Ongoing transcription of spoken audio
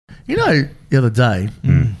You know, the other day,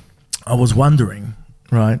 I was wondering,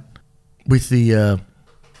 right, with the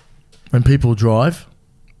when people drive.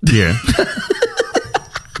 Yeah.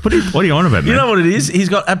 What are you on about, man? You know what it is? He's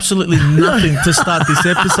got absolutely nothing to start this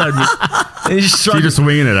episode with. So you're just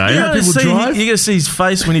winging it, eh? You got people drive? to see his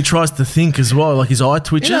face when he tries to think as well, like his eye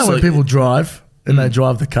twitches. You know when like, people drive and they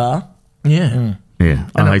drive the car yeah. Yeah.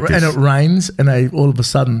 and it rains and they all of a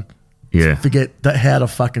sudden forget how to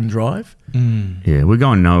fucking drive. Yeah, we're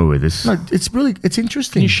going nowhere with this. No, it's Can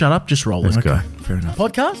interesting. you shut up? Just roll it. Let's go. Fair enough.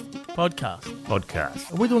 Podcast?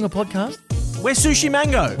 Podcast. Are we doing a podcast? We're Sushi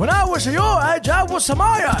Mango. When I was your age, I was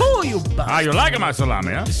Samaya. Oh, you bastard. You like my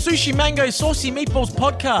salami, huh? Sushi Mango Saucy Meatballs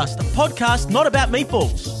Podcast. A podcast not about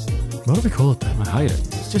meatballs. What do we call it, though? I hate it.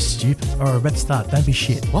 It's just stupid. All right, let's start. Don't be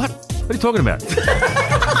shit. What? What are you talking about?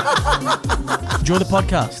 Enjoy the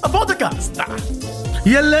podcast. A podcast.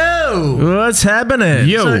 Hello. What's happening?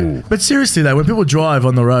 Yo. But seriously, though, when people drive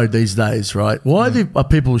on the road these days, right, why are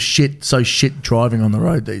people so shit driving on the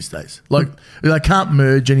road these days? Like, they can't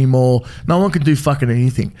merge anymore. No one can do fucking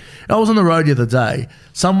anything. I was on the road the other day.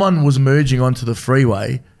 Someone was merging onto the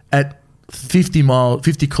freeway at 50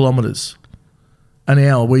 kilometres an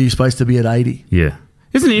hour where you're supposed to be at 80. Yeah.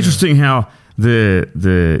 Isn't it interesting how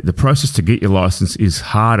the process to get your license is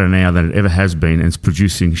harder now than it ever has been, and it's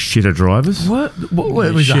producing shitter drivers? What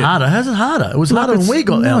was it harder? How's it harder? It was harder when we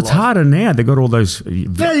got No, our it's harder now. They got all those.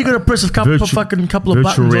 Now you got to press a couple of virtual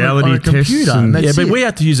buttons reality on a computer. tests And that's Yeah, but it. we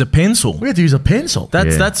had to use a pencil. We had to use a pencil.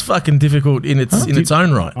 That's fucking difficult in its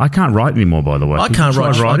own right. I can't write anymore, by the way. I can't Try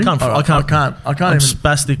write. I writing? can't. All right, I can't I'm even.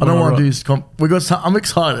 spastic. I don't when want to write. do this. I'm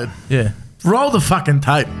excited. Yeah. Roll the fucking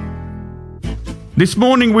tape. This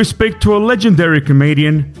morning we speak to a legendary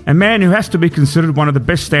comedian, a man who has to be considered one of the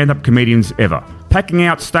best stand-up comedians ever, packing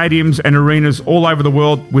out stadiums and arenas all over the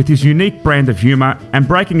world with his unique brand of humour and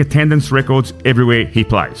breaking attendance records everywhere he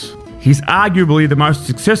plays. He's arguably the most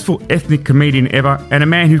successful ethnic comedian ever, and a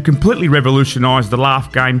man who completely revolutionised the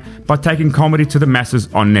laugh game by taking comedy to the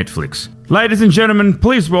masses on Netflix. Ladies and gentlemen,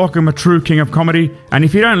 please welcome a true king of comedy, and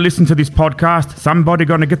if you don't listen to this podcast, somebody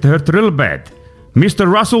gonna get hurt real bad. Mr.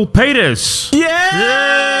 Russell Peters. Yeah.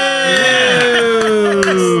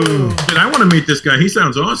 Dude, I want to meet this guy. He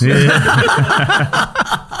sounds awesome.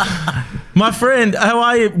 My friend, how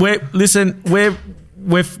are you? We're gonna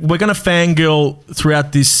fangirl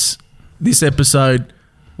throughout this episode.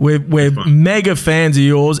 We're mega fans of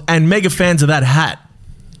yours and mega fans of that hat.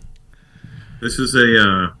 This is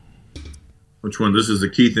a which one? This is a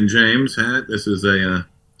Keith and James hat. This is a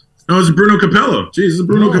no, it's a Bruno Capello. Jeez, it's a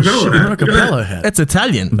Bruno Capello hat. Bruno Capello hat. That's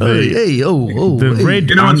Italian. The red.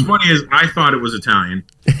 You know what's funny is I thought it was Italian,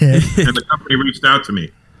 and the company reached out to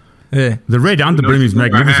me. Yeah. The red underbrim is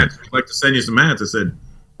magnificent. I'd like to send you some hats. I said,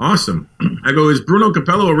 awesome. I go, is Bruno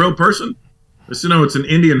Capello a real person? I said, no, it's an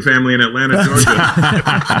Indian family in Atlanta, Georgia.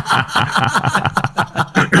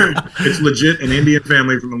 It's legit an Indian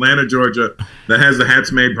family from Atlanta, Georgia that has the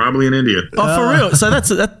hats made probably in India. Oh, for real? So that's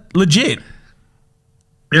legit.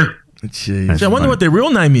 Yeah. Jeez. So I wonder what their real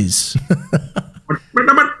name is.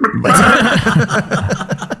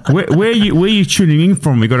 Where are you tuning in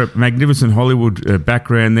from? We got a magnificent Hollywood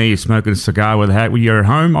background there. You're smoking a cigar with a hat. You're at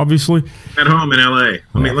home, obviously. At home in LA.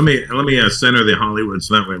 Let me center the Hollywood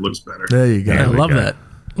so that way it looks better. There you go. I love that.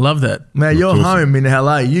 Love that. Now you're awesome. home in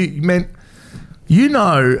LA.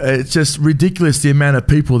 It's just ridiculous the amount of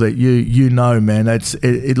people that you know, man. It's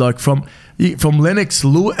like from Lennox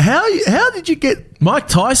Lewis. How did you get Mike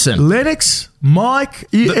Tyson. Lennox,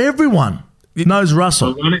 Mike? Everyone knows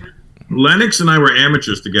Russell. Lennox and I were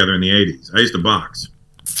amateurs together in the 80s. I used to box.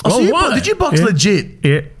 Did you box legit?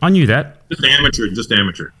 Yeah, I knew that. Just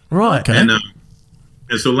amateur. Right. Okay. And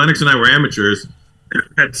so Lennox and I were amateurs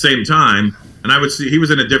at the same time. And I would see, he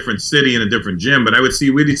was in a different city in a different gym, but we'd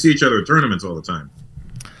see each other at tournaments all the time.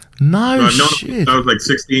 No so I've known shit. him since I was like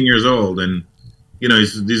 16 years old. And,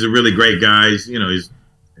 these are really great guys. He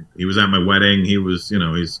was at my wedding. He's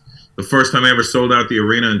the first time I ever sold out the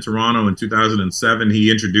arena in Toronto in 2007.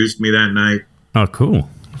 He introduced me that night. Oh, cool.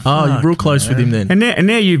 Oh, you're real close with him then. And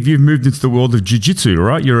now you've moved into the world of jiu-jitsu,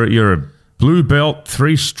 right? You're a blue belt,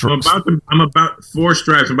 3 stripes. I'm about 4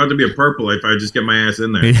 stripes. I'm about to be a purple if I just get my ass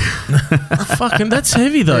in there. Fucking, that's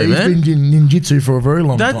heavy though, He's man. been in ninjutsu for a very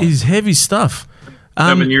long time. That is heavy stuff.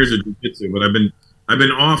 7 years of jiu-jitsu, but I've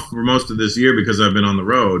been off for most of this year because I've been on the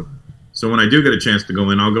road. So when I do get a chance to go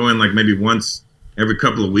in, I'll go in like maybe once every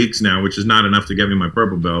couple of weeks now, which is not enough to get me my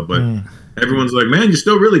purple belt. But everyone's like, "Man, you're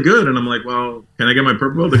still really good," and I'm like, "Well, can I get my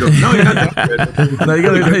purple belt?" They go, "No, you're not that good." No,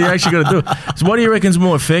 you actually got to do it. So, what do you reckon is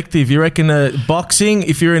more effective? You reckon boxing?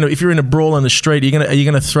 If you're in a brawl on the street, are you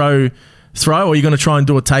gonna throw, or are you gonna try and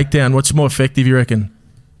do a takedown? What's more effective? You reckon?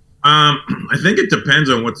 I think it depends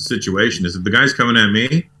on what the situation is. If the guy's coming at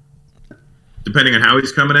me, depending on how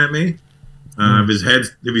he's coming at me, if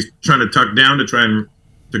he's trying to tuck down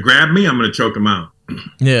to grab me, I'm going to choke him out.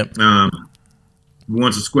 Yeah. If he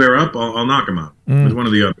wants to square up, I'll knock him out. With one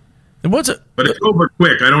or the other. What's it? But it's over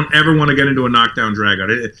quick. I don't ever want to get into a knockdown drag out.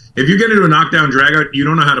 If you get into a knockdown drag out, you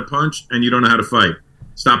don't know how to punch and you don't know how to fight.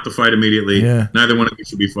 Stop the fight immediately. Yeah. Neither one of you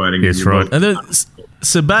should be fighting. Yes, You're right. both- And then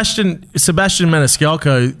Sebastian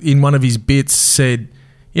Maniscalco in one of his bits said,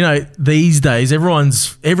 you know, these days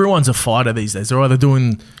everyone's a fighter these days. They're either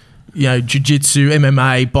doing, you know, jiu-jitsu,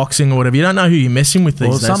 MMA, boxing, or whatever. You don't know who you're messing with these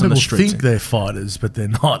Well, days some on the people streets. think they're fighters, but they're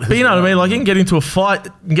not. But you know what I mean? Like, you can get into a fight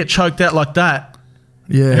and get choked out like that,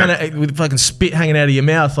 Yeah. with fucking spit hanging out of your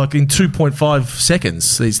mouth, like in 2.5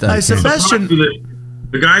 seconds these days. Hey, Sebastian.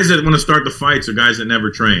 The guys that want to start the fights are guys that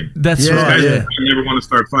never train. That's Yeah, right. Guys yeah. that never want to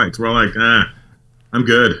start fights. We're all like, I'm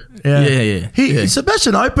good. Yeah.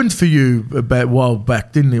 Sebastian opened for you a while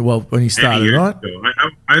back, didn't he? Well, when he Many started, years right? ago.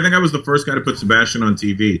 I think I was the first guy to put Sebastian on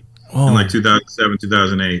TV in like 2007,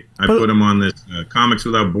 2008. I put him on this Comics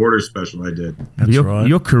Without Borders special I did. That's right.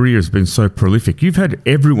 Your career has been so prolific. You've had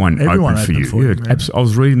everyone open for you. for you, man. I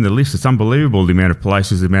was reading the list. It's unbelievable the amount of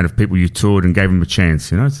places, the amount of people you toured and gave them a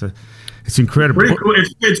chance. You know, it's incredible. Pretty cool.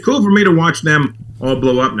 It's cool for me to watch them all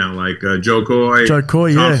blow up now, like Joe Coy, yeah.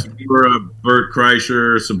 Tom Segura, Bert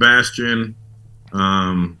Kreischer, Sebastian,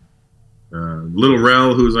 Little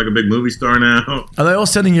Rel, who's like a big movie star now. Are they all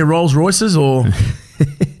sending you Rolls Royces or?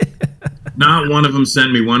 Not one of them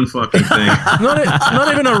sent me one fucking thing.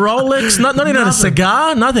 Not even a Rolex, not even a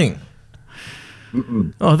cigar, nothing.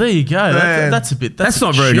 Oh, there you go. That's a bit. That's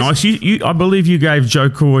not very shit. nice. I believe you gave Joe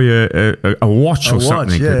Coy a watch or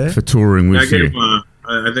something yeah. for touring with I you. gave him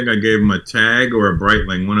I think I gave him a Tag or a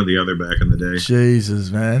Breitling, one or the other back in the day.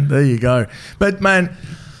 Jesus, man. There you go. But, man,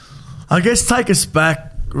 I guess take us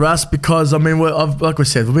back, Russ, because, I mean, like we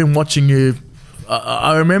said, we've been watching you.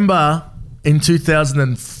 I remember in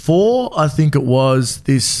 2004, I think it was,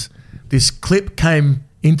 this clip came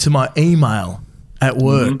into my email at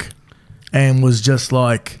work and was just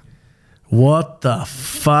like, what the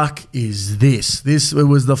fuck is this? It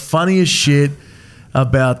was the funniest shit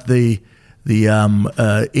about the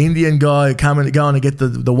Indian guy going to get the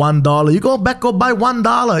 $1. You go back, go buy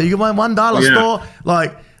 $1. You can buy $1 store.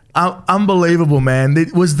 Like, unbelievable, man.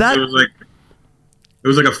 It was that. It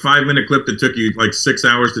was like a 5-minute clip that took you like 6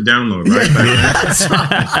 hours to download, right? That's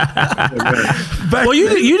right. Well,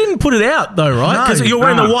 you didn't put it out though, right? Because you're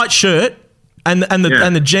wearing the white shirt and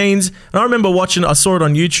the jeans. And I remember watching. I saw it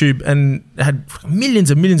on YouTube and it had millions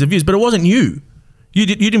and millions of views, but it wasn't you. You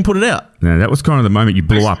didn't put it out. No, that was kind of the moment you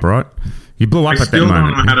blew up, right? You blew up I at that still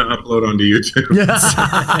moment. don't know how to upload onto YouTube.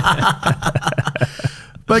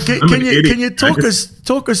 But can you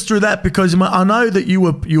talk us through that, because I know that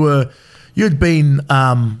you'd been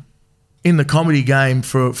in the comedy game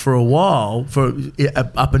for a while,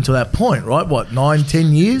 up until that point, right? What,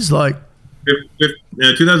 9-10 years? Like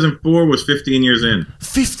 2004 was 15 years in.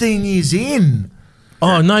 15 years in.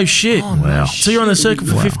 Oh no shit! Oh, no So you're on the circuit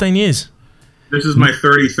for 15 years. This is my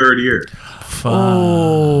 33rd year.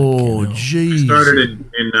 Oh, jeez. Started in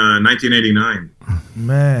 1989.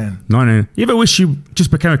 Man. You ever wish you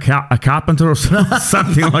just became a carpenter or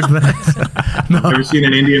something like that? Ever seen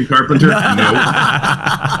an Indian carpenter? No.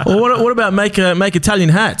 Well, what about make Italian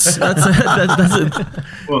hats? That's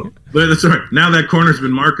Well, that's all right. Now that corner's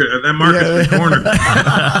been marketed. That market's been cornered.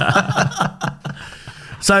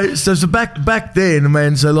 So back then,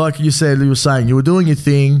 man. So like you were saying, you were doing your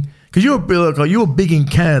thing because you were big in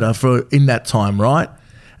Canada in that time, right?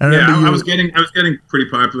 And I was getting pretty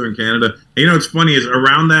popular in Canada. And you know what's funny is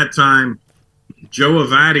around that time, Joe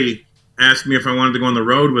Avati asked me if I wanted to go on the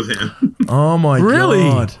road with him. Oh my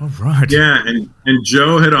God! All right. Yeah, and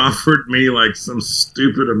Joe had offered me like some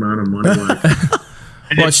stupid amount of money.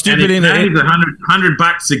 What, stupid in it? He's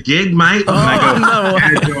 $100 a gig, mate. And I go, no.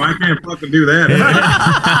 "Yeah, Joe, I can't fucking do that.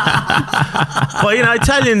 Well, you know,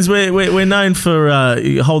 Italians, we're known for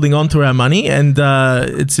holding on to our money, and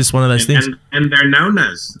it's just one of those things. And they're known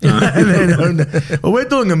as. Well, we're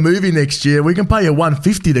doing a movie next year. We can pay you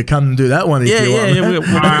 $150 to come and do that one if you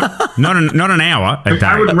want. Not an hour a day.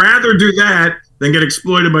 I would rather do that than get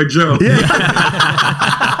exploited by Joe.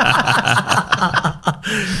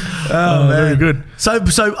 Oh, man. very good. So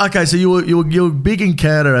okay, so you were big in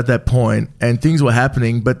Canada at that point, and things were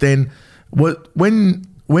happening. But then, when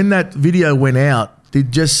that video went out,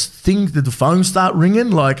 did the phone start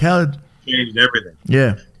ringing? Like how? Changed everything.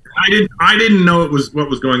 Yeah. I didn't know what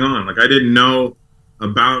was going on. Like I didn't know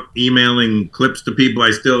about emailing clips to people.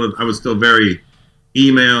 I was still very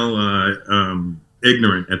email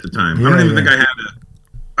ignorant at the time. I don't even think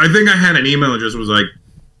I I think I had an email address. It was like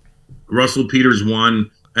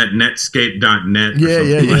russellpeters1@netscape.net.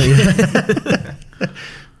 Yeah.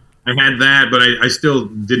 I had that, but I still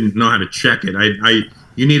didn't know how to check it.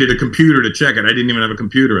 You needed a computer to check it. I didn't even have a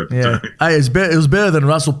computer at the time. Hey, it was better than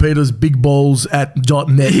Russell Peters' big balls at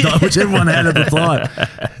 .net, which everyone had at the time.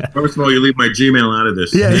 First of all, you leave my Gmail out of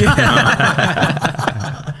this.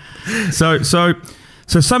 So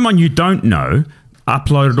someone you don't know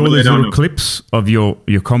uploaded all these little clips of your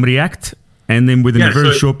comedy act, and then within a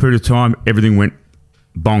very short period of time, everything went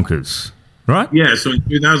bonkers, right? Yeah, so in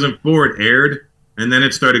 2004 it aired, and then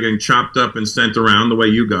it started getting chopped up and sent around the way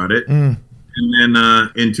you got it. And then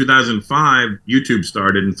in 2005, YouTube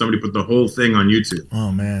started, and somebody put the whole thing on YouTube.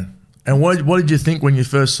 Oh, man. And what did you think when you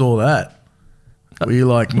first saw that? Were you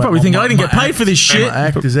like... Probably think, I didn't get paid for this shit. My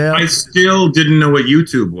act is out. I still didn't know what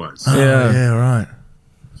YouTube was. Yeah, right.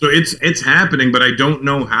 So it's happening, but I don't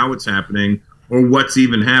know how it's happening or what's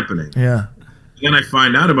even happening. Yeah. Then I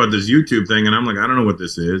find out about this YouTube thing, and I'm like, I don't know what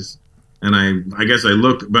this is. And I guess I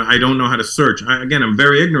looked, but I don't know how to search. Again, I'm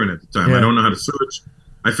very ignorant at the time. Yeah. I don't know how to search.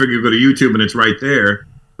 I figured you go to YouTube and it's right there,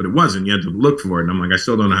 but it wasn't. You had to look for it. And I'm like, I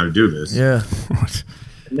still don't know how to do this. Yeah.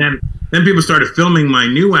 And then people started filming my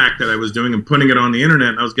new act that I was doing and putting it on the internet.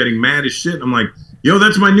 And I was getting mad as shit. I'm like, yo,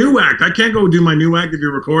 that's my new act. I can't go do my new act if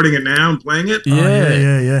you're recording it now and playing it.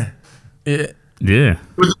 Yeah. It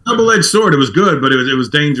was a double-edged sword. It was good, but it was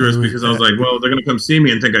dangerous because I was like, well, they're going to come see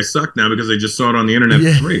me and think I suck now because they just saw it on the internet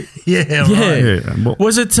for free. Yeah.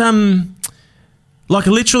 Was it like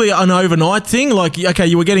literally an overnight thing? Like, okay,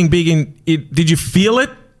 you were getting big in it. Did you feel it?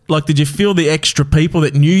 Like, did you feel the extra people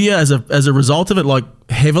that knew you as a result of it, like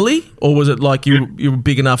heavily, or was it like you were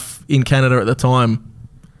big enough in Canada at the time?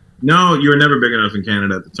 No, you were never big enough in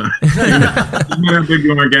Canada at the time. No matter how big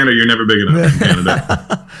you are in Canada, you're never big enough in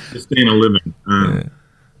Canada. Just ain't a living.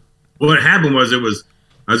 What happened was I was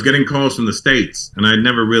getting calls from the States, and I'd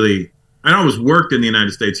always worked in the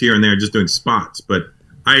United States here and there just doing spots, but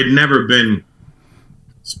I had never been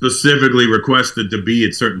specifically requested to be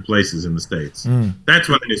at certain places in the States. That's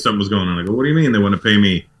when I knew something was going on. I go, what do you mean they want to pay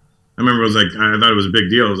me? I remember I thought it was a big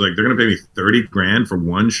deal. I was like, they're going to pay me $30,000 for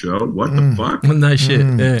one show? What the fuck? No shit.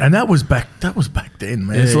 Yeah. And that was back then,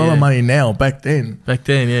 man. It's a lot of money now. Back then,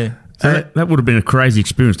 yeah. So that would have been a crazy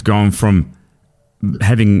experience, going from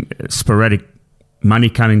having sporadic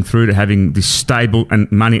money coming through to having this stable and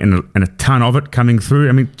money and a ton of it coming through.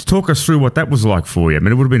 I mean, talk us through what that was like for you. I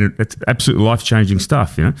mean, it would have been it's absolute life-changing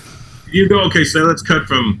stuff, you know? You go, okay, so let's cut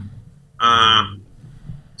from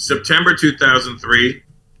September 2003,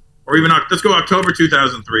 or even, let's go October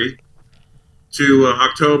 2003 to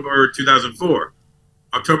October 2004.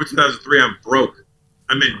 October 2003, I'm broke.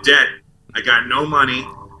 I'm in debt. I got no money.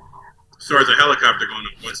 Sorry, there's a helicopter going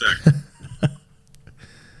up. 1 sec.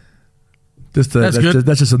 That's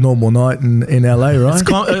just a normal night in LA, right?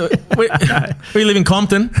 We live in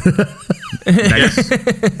Compton. Yes.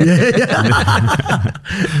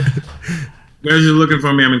 Where's you looking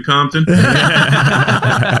for me? I'm in Compton.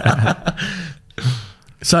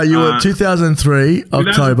 So you were 2003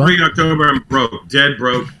 October. 2003 October, I'm broke, dead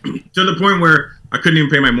broke, to the point where I couldn't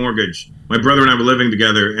even pay my mortgage. My brother and I were living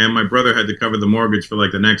together, and my brother had to cover the mortgage for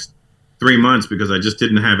like the next 3 months because I just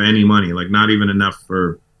didn't have any money, like not even enough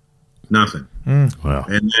for nothing. Wow.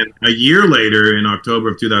 And then a year later, in October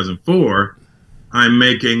of 2004, I'm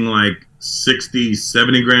making like 60,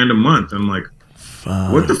 70 grand a month. I'm like,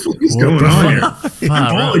 what the fuck is going on here?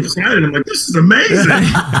 I'm all excited. I'm like, this is amazing.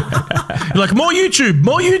 You're like, more YouTube.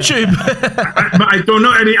 I don't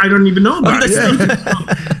know any. I don't even know about it.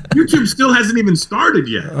 YouTube still hasn't even started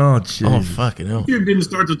yet. Oh, jeez. Oh, fucking hell. YouTube didn't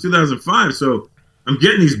start till 2005. So I'm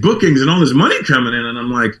getting these bookings and all this money coming in, and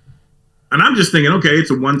I'm like, and I'm just thinking, okay,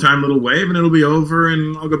 it's a one-time little wave, and it'll be over,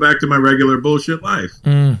 and I'll go back to my regular bullshit life.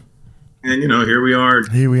 And you know, here we are.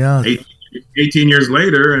 18 years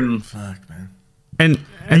later, and fuck, man. And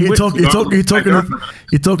you're talking to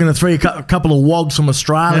a couple of wogs from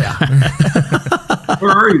Australia.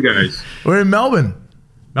 Where are you guys? We're in Melbourne,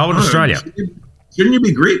 Australia. Shouldn't you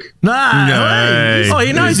be Greek? Oh,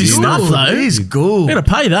 he knows his stuff, though. He's good. You're going to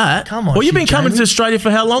pay that. Come on. Well, you've been coming to Australia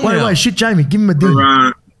for how long now? Wait, shit, Jamie, give him a ding.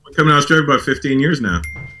 We're coming to Australia for about 15 years now.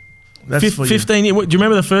 That's 15 years. Do you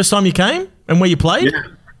remember the first time you came and where you played?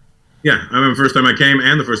 Yeah, I remember the first time I came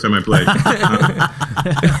and the first time I played.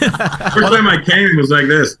 First time I came was like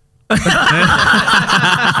this.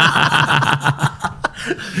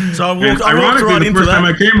 So I walked ironically, right the into first that. time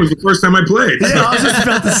I came was the first time I played. Yeah, I was just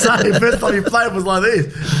about to say, first time you played was like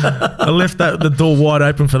this. I left the door wide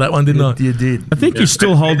open for that one, didn't I? You did. I think you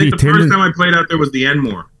still hold the the first attendance. time I played out there was the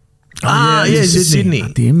Enmore. Sydney.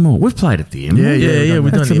 At the Enmore. We've played at the Enmore. Yeah,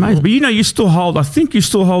 we've done That's the amazing. Enmore. But you know, you still hold. I think you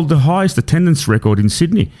still hold the highest attendance record in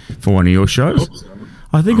Sydney for one of your shows.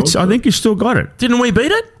 I think it's. I think you still got it. Didn't we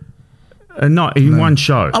beat it? Not in one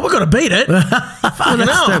show. Oh, we've got to beat it. Fucking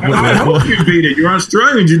hell. I hope you beat it. You're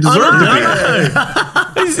Australian. You deserve to beat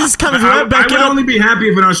it. This comes right back I would only be happy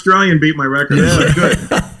if an Australian beat my record. Yeah. Good.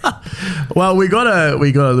 Well, we got a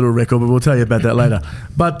little record, but we'll tell you about that later.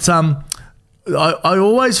 But I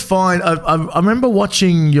always find I remember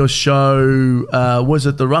watching your show. Was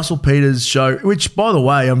it the Russell Peters show? Which, by the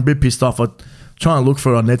way, I'm a bit pissed off. I'm trying to look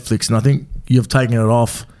for it on Netflix, and I think you've taken it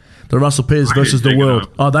off. The Russell Peters versus the World.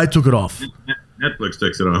 Oh, they took it off. Netflix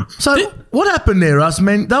takes it off. So what happened there, Russ? I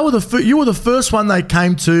mean, they were you were the first one they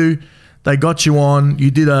came to. They got you on.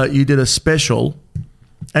 You did a special,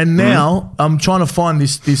 and now I'm trying to find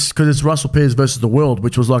this because it's Russell Peters versus the World,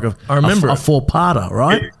 which was like I remember a 4-parter,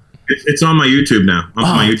 right? It's on my YouTube now. On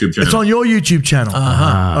my YouTube channel. It's on your YouTube channel.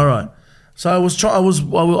 All right. So I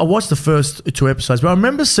watched the first 2 episodes, but I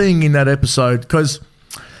remember seeing in that episode because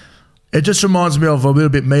it just reminds me of a little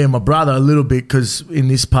bit me and my brother a little bit because in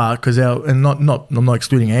this part I'm not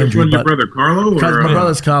excluding Andrew. Which one's your but brother, Carlo? my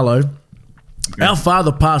brother's Carlo. Okay. Our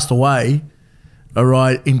father passed away, all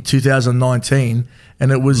right, in 2019,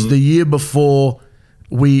 and it was the year before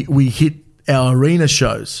we hit our arena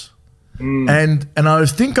shows. And I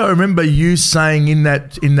think I remember you saying in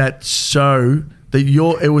that show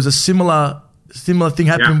that it was a similar thing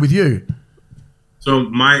happening with you. So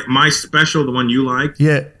my special, the one you liked,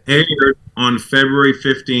 aired on February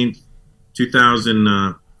 15th,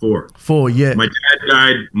 2004. My dad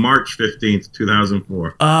died March 15th,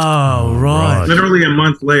 2004. Oh, right. Literally a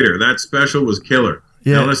month later. That special was killer.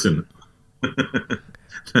 Yeah. Now listen.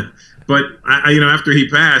 But I after he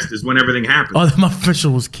passed is when everything happened. Oh, my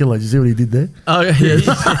special was killer. Did you see what he did there? Oh, yeah.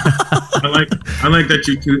 I like that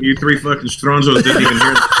you 3 fucking stronzos didn't even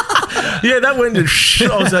hear that. Yeah, that went to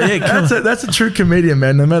I was like, that's a true comedian,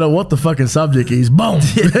 man. No matter what the fucking subject is, boom.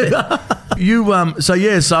 So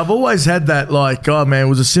I've always had that like, oh man, it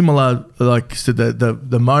was a similar like to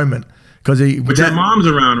the moment because But your mom's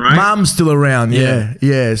around, right? Mom's still around, yeah.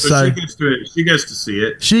 So she gets to see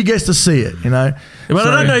it. She gets to see it, you know. But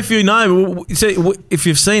I don't know if you know, if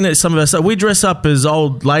you've seen it, some of us, we dress up as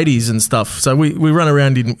old ladies and stuff. So we run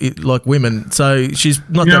around in like women. So she's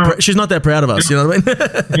not that proud of us, you know what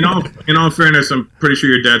I mean? In all fairness, I'm pretty sure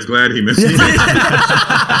your dad's glad he missed it.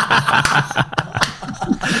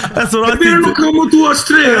 That's what I think. I come to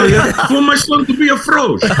Australia for my son to be a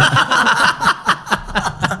frosh.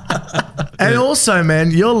 And also, man,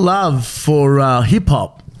 your love for hip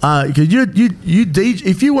hop. Because you DJ.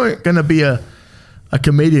 If you weren't going to be a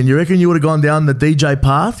comedian, you reckon you would have gone down the DJ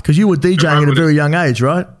path? Because you were DJing at a very young age,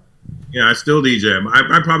 right? Yeah, I still DJ.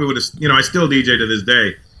 I probably would have. I still DJ to this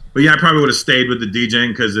day. But yeah, I probably would have stayed with the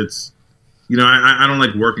DJing because it's. I don't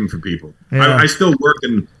like working for people. Yeah. I still work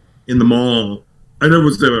in the mall. I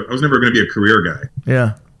was never going to be a career guy.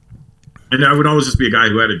 Yeah. And I would always just be a guy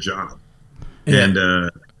who had a job. Yeah. And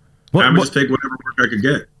I would just take whatever work I could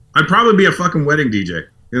get. I'd probably be a fucking wedding DJ,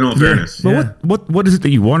 in all fairness. But what is it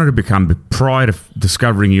that you wanted to become prior to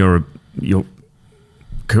discovering your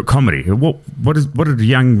comedy? What did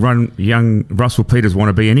young Russell Peters want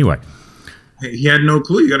to be anyway? He had no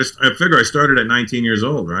clue. I figure I started at 19 years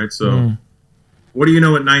old, right? So what do you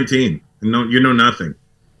know at 19? You know nothing.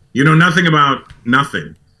 You know nothing about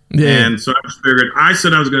nothing. Yeah. And so I just figured, I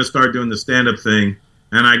said I was going to start doing the stand-up thing,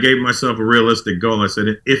 and I gave myself a realistic goal. I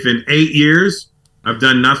said, if in 8 years I've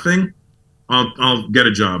done nothing, I'll get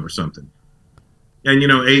a job or something. And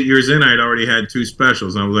 8 years in, I'd already had 2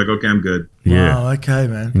 specials. And I was like, okay, I'm good. Yeah. Wow, okay,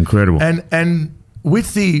 man. Incredible. And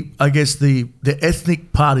with the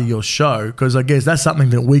ethnic part of your show, because I guess that's something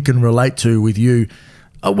that we can relate to with you.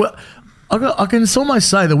 I can almost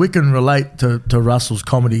say that we can relate to Russell's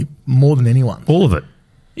comedy more than anyone. All of it.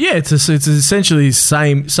 Yeah, it's essentially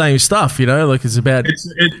same stuff, like it's about...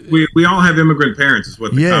 We all have immigrant parents is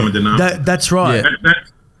what the common denominator. That's right. Yeah.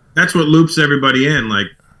 That's what loops everybody in. Like,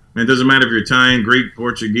 man, it doesn't matter if you're Italian, Greek,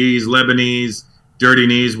 Portuguese, Lebanese, dirty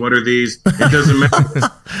knees, what are these? It doesn't matter.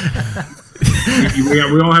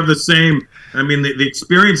 we all have the same... I mean, the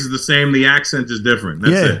experience is the same. The accent is different.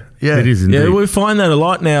 That's it. Yeah, it is indeed. Yeah, we find that a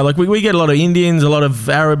lot now. Like we get a lot of Indians, a lot of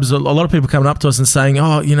Arabs, a lot of people coming up to us and saying,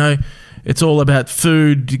 "Oh, it's all about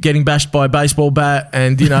food, getting bashed by a baseball bat,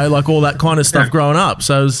 and like all that kind of stuff growing up."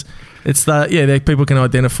 So it's that people can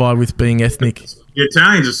identify with being ethnic. The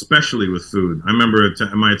Italians, especially with food. I remember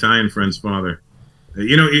my Italian friend's father. Do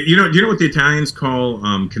you know what the Italians call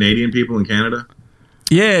Canadian people in Canada?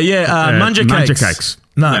 Yeah, manja cakes. Manja cakes.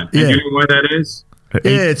 No, And you know why that is?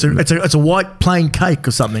 Yeah, it's a white plain cake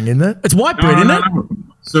or something, isn't it? It's white bread, isn't it? No.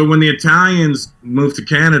 So when the Italians moved to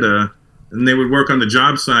Canada and they would work on the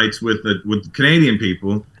job sites with the Canadian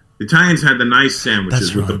people, the Italians had the nice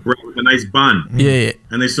sandwiches with the bread, with the nice bun. Yeah.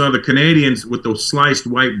 And they saw the Canadians with the sliced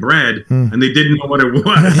white bread, and they didn't know what it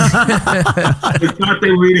was. They thought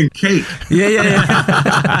they were eating cake. Yeah.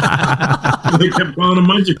 They kept calling them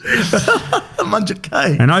munch of cake. A munch of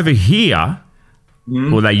cake. And over here,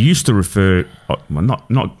 well, they used to refer, well,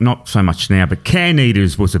 not so much now, but can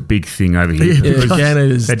eaters was a big thing over here. Yeah, can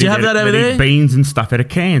eaters. Do you have that over there? Beans and stuff out of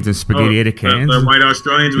cans and spaghetti out of cans. The white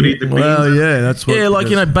Australians would eat the beans. Well, yeah, that's what. Yeah,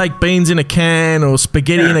 like, baked beans in a can or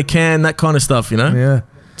spaghetti in a can, that kind of stuff, Yeah.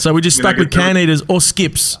 So we just stuck with can eaters or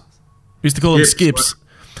skips. We used to call them skips.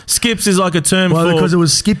 Skips is like a term Well, for... because it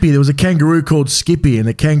was Skippy. There was a kangaroo called Skippy and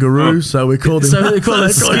a kangaroo, so we called him. So they call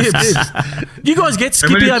it skips. You guys get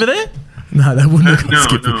Skippy over there? No, they wouldn't have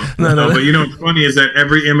called Skippy. No. But you know what's funny is that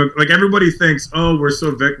everybody thinks, oh, we're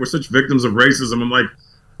such victims of racism. I'm like,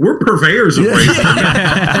 we're purveyors of racism.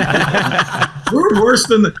 We're worse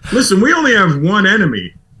than listen. We only have one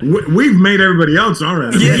enemy. We've made everybody else our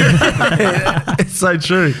enemy. Yeah. It's so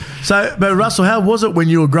true. So, but Russell, how was it when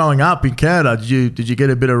you were growing up in Canada? Did you get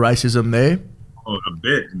a bit of racism there? Oh, a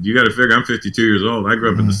bit. You got to figure. I'm 52 years old. I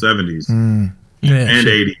grew up in the 70s and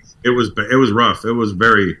 80s. It was rough. It was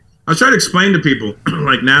very. I try to explain to people,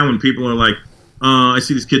 like now when people are like, I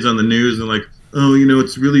see these kids on the news and they're like, oh,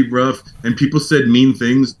 it's really rough. And people said mean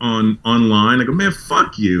things online. I go, man,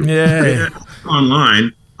 fuck you. Yeah.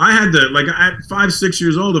 Online. I had to, at 5, 6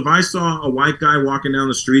 years old, if I saw a white guy walking down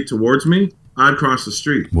the street towards me, I'd cross the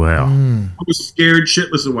street. Wow. I was scared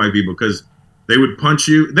shitless of white people because they would punch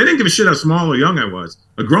you. They didn't give a shit how small or young I was.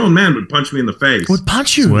 A grown man would punch me in the face. Would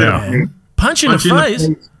punch you? Wow. Man. Punch in the face?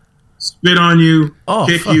 Spit on you,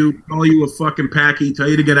 kick fuck. you, call you a fucking packy, tell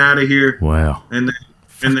you to get out of here. Wow. And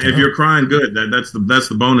if you're crying, good. That's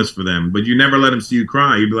the bonus for them. But you never let them see you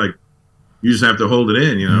cry. You'd be like, you just have to hold it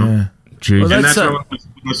in, Yeah. Jeez. Well, And that's how when I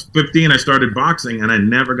was 15, I started boxing, and I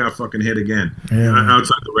never got fucking hit again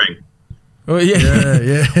outside the ring. Well,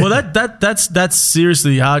 Yeah. Well, that's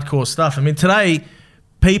seriously hardcore stuff. I mean, today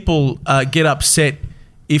people get upset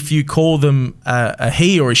if you call them a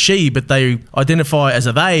he or a she, but they identify as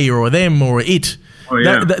a they or a them or a it. Oh,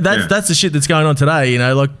 yeah. That's the shit that's going on today.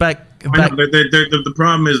 Like back. The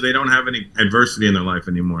problem is they don't have any adversity in their life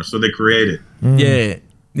anymore, so they create it.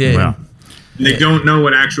 Yeah. Wow. Yeah. And they don't know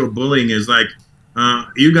what actual bullying is like.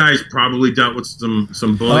 You guys probably dealt with some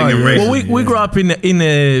bullying and racism. Well, we grew up in the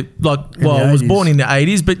I was 80s. born in the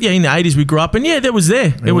 80s, but in the 80s we grew up, and that was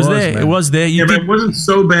there. It was there. man. It was there. but it wasn't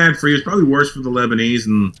so bad for you. It's probably worse for the Lebanese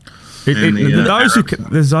and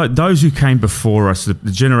those who came before us, the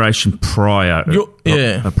generation prior,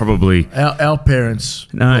 are probably Our parents.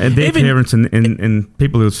 and their parents and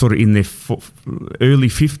people who are sort of in their early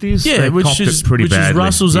 50s. Yeah, which is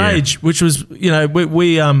Russell's age, which was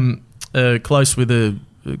we close with a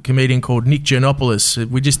comedian called Nick Giannopoulos.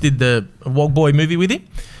 We just did the Wog Boy movie with him,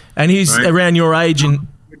 and he's around your age and.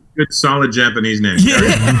 good solid Japanese name. Yeah.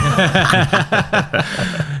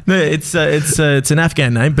 No, it's an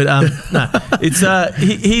Afghan name, but no, it's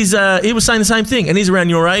he was saying the same thing, and he's around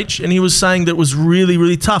your age, and he was saying that it was really,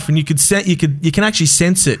 really tough, and you can actually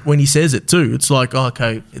sense it when he says it too. It's like,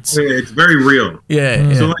 it's very real.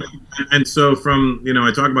 Yeah. So so from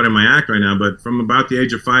I talk about it in my act right now, but from about the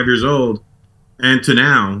age of 5 years old and to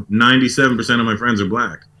now, 97% of my friends are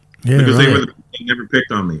black because they never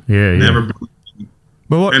picked on me. Yeah, never.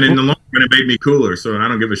 And in the long run, it made me cooler, so I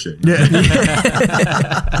don't give a shit. Yeah.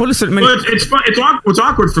 Well, listen, it's fun. What's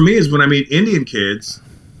awkward for me is when I meet Indian kids,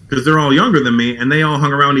 because they're all younger than me, and they all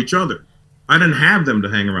hung around each other. I didn't have them to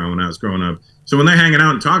hang around when I was growing up. So when they're hanging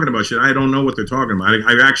out and talking about shit, I don't know what they're talking about.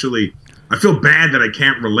 I feel bad that I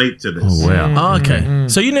can't relate to this. Oh, wow. Oh, okay.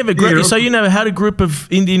 So you never had a group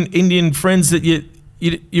of Indian friends that you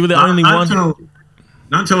were the only one?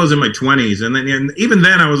 Not until I was in my 20s. And even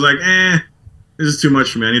then I was like, this is too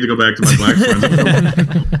much for me. I need to go back to my black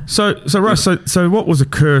friends. So Russ, so what was a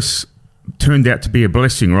curse turned out to be a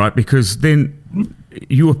blessing, right? Because then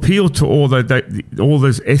you appealed to all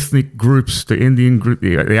those ethnic groups, the Indian group,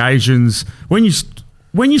 the Asians. When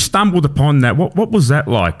you stumbled upon that, what was that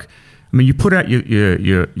like? I mean, you put out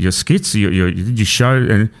your skits, you did your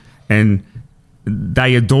show, and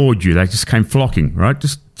they adored you. They just came flocking, right?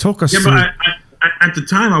 Just talk us through. But at the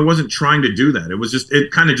time, I wasn't trying to do that.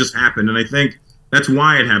 It kind of just happened, and I think that's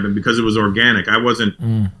why it happened, because it was organic. I wasn't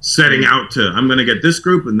setting out I'm going to get this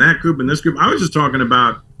group and that group and this group. I was just talking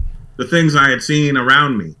about the things I had seen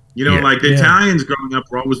around me. Like the Italians growing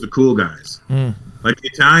up were always the cool guys. Like the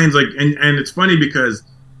Italians, and it's funny because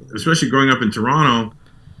especially growing up in Toronto,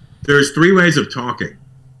 there's 3 ways of talking.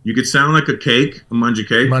 You could sound like a cake, a munja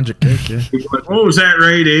cake. Munja cake, yeah. People are like, oh, is that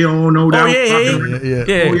right, eh? Oh, no doubt.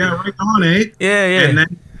 yeah. Oh, yeah, right on, eh? Yeah. And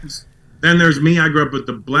then there's me. I grew up with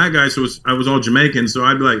the black guy, so I was all Jamaican. So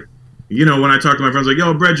I'd be like, you know, when I talk to my friends, like,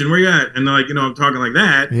 yo, Bregin, where you at? And they're like, you know, I'm talking like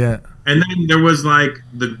that. Yeah. And then there was like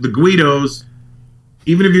the Guidos.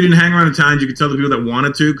 Even if you didn't hang around Italians, you could tell the people that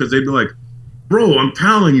wanted to, because they'd be like, bro, I'm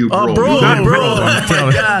telling you, bro. Oh, bro. Oh my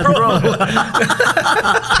God, bro.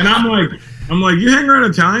 And I'm like, you hang around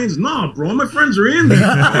Italians? No, bro, my friends are in there.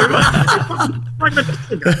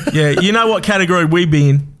 Yeah, you know what category we be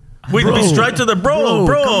in? We'd be straight to the bro. Come on,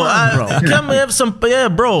 bro. Come have some,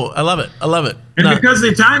 bro. I love it. And because the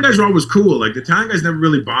Italian guys were always cool. Like, the Italian guys never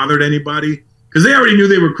really bothered anybody, because they already knew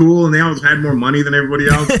they were cool, and they always had more money than everybody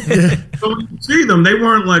else. So when you see them, they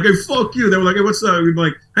weren't like, hey, fuck you. They were like, hey, what's up? We'd be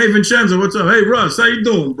like, hey, Vincenzo, what's up? Hey, Russ, how you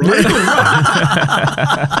doing, bro? How you doing,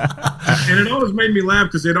 Russ? And it always made me laugh,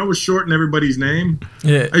 because they'd always shorten everybody's name.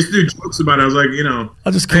 Yeah. I used to do jokes about it. I was like, you know,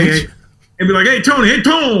 I just hey, and be like, hey, Tony, hey,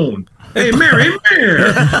 Tone. Hey, Mary, hey, Mary.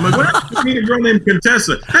 I'm like, what else do you mean a girl named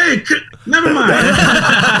Contessa? Hey, never mind.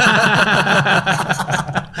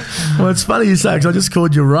 Well, it's funny you say, because I just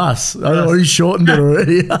called you Russ. I already shortened it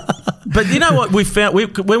already. But you know what we found?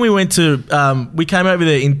 When we went to, we came over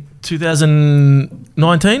there in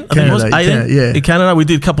 2019, I think it was, 18. In Canada. We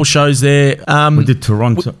did a couple shows there. We did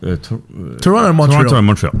Toronto. Toronto and Montreal.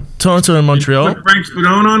 Toronto and Montreal. Put Frank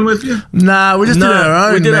Spadone on with you? Nah, we just did our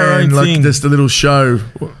own. We did our own thing. Just a little show.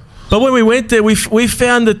 But when we went there, we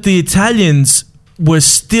found that the Italians were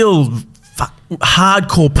still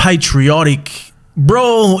hardcore patriotic.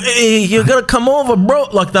 Bro, hey, you gotta come over, bro.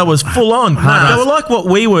 Like, that was full on. They were like what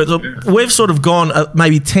we were. We've sort of gone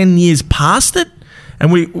maybe 10 years past it, and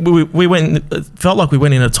we went. It felt like we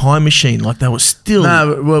went in a time machine. Like, they were still.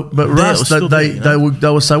 No, but Russ, they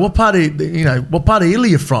would say, what part of Italy are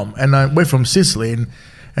you from? And we're from Sicily, and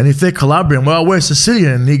if they're Calabrian, well, we're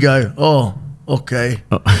Sicilian. And he go, oh, okay,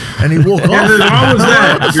 and he walk off. There's always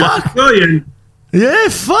that. You're Sicilian. Yeah,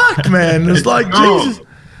 fuck, man. It's like, Jesus.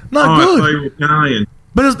 Not I good. thought you were Italian.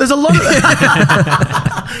 But there's a lot of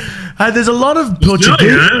there's a lot of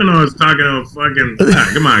Portuguese. I don't know. It's talking about fucking.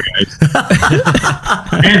 Come on, guys.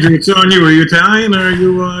 Andrew, it's on you. Are you Italian or are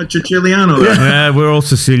you Siciliano? Yeah, we're all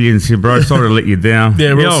Sicilians here, bro. Sorry to let you down.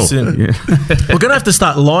 Yeah, we're all Sicilian. Yeah. We're gonna have to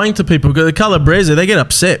start lying to people, because the Calabrese, they get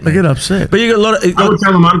upset. Man. They get upset. But you got a lot of. I would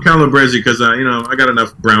tell them I'm Calabrese, because you know, I got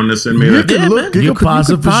enough brownness in me. You could pass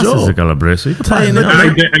it for sure. As a Calabrese.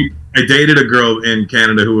 I dated a girl in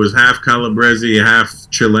Canada who was half Calabrese, half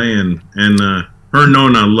Chilean, and her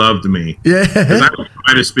Nona loved me. Yeah. Because I would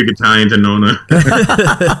try to speak Italian to Nona.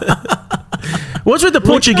 What's with the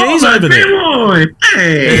Portuguese over there?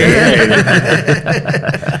 Hey.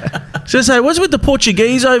 So say, what's with the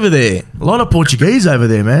Portuguese over there? A lot of Portuguese over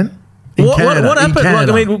there, man. What happened? Like,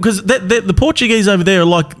 I mean, because the Portuguese over there are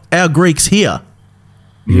like our Greeks here.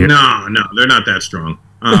 Yep. No, they're not that strong.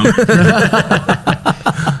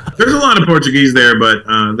 There's a lot of Portuguese there, but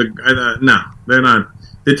no, they're not.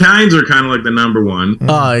 The Italians are kind of like the number one.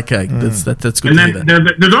 Oh, okay, that's good. And then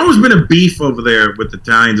there's always been a beef over there with the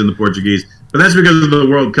Italians and the Portuguese, but that's because of the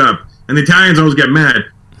World Cup. And the Italians always get mad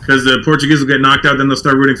because the Portuguese will get knocked out, then they'll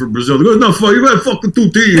start rooting for Brazil. They go, no, fuck, you gotta fuck the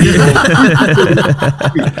two teams.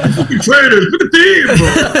 Fucking traitors, pick a team, bro.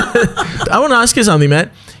 I want to ask you something,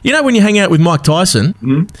 Matt. You know, when you hang out with Mike Tyson,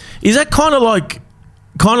 is that kind of like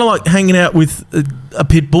hanging out with a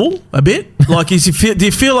pit bull a bit? Like, do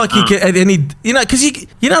you feel like you can at any, you know, because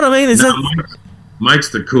you know what I mean? Is Mike's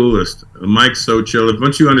the coolest. Mike's so chill.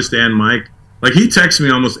 Once you understand Mike, like, he texts me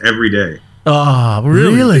almost every day. Oh,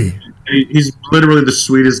 really? He's literally the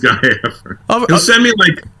sweetest guy ever. He'll send me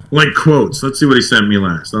like quotes. Let's see what he sent me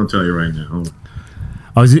last. I'll tell you right now.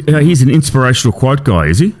 Oh, he's an inspirational quote guy,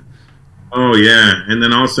 is he? Oh yeah, and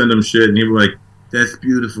then I'll send him shit, and he'll be like, "That's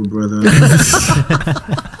beautiful, brother."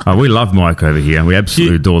 Oh, we love Mike over here. We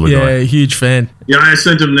absolutely adore the guy. Yeah, huge fan. Yeah, I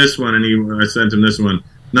sent him this one, and I sent him this one.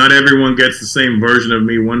 Not everyone gets the same version of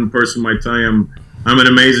me. One person might tell you I'm an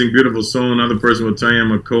amazing, beautiful soul. Another person will tell you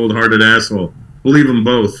I'm a cold-hearted asshole. Believe them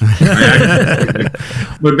both.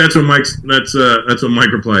 But that's what Mike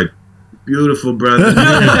replied. Beautiful, brother.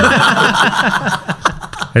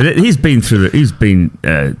 He's been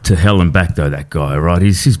to hell and back, though, that guy, right?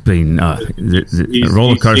 He's been the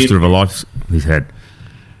roller coaster of a life he's had.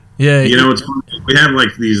 Yeah. You know, it's funny. We have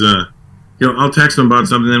like these, I'll text him about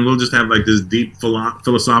something, and we'll just have like this deep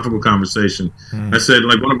philosophical conversation. I said,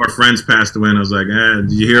 like, one of our friends passed away, and I was like,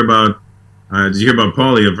 did you hear about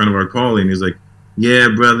Paulie, a friend of our Paulie? And he's like, yeah,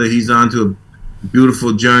 brother, he's on to a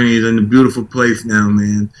beautiful journey. He's in a beautiful place now,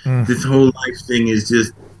 man. This whole life thing is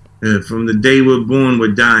just From the day we're born, we're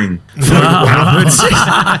dying. Jesus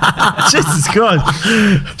Christ.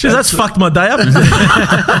 Jeez, that's fucked my day up.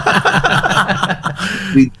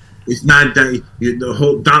 It's not that the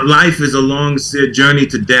whole life is a long journey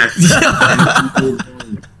to death.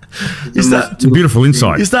 It's a beautiful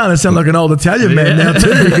insight. You're starting to sound like an old Italian man now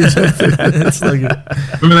too. It's like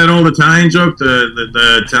Remember that old Italian joke?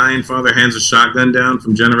 The Italian father hands a shotgun down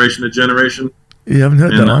from generation to generation. You haven't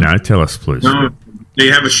heard that one? No, tell us, please. No, they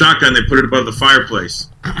have a shotgun. They put it above the fireplace,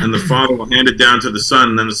 and the father will hand it down to the son,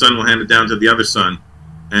 and then the son will hand it down to the other son.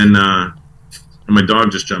 And my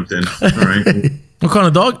dog just jumped in. All right. What kind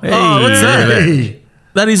of dog? Oh, what's that? Hey.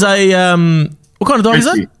 That is a what kind of dog is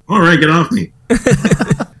that? All right, get off me.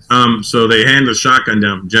 So they hand the shotgun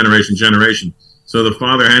down from generation to generation. So the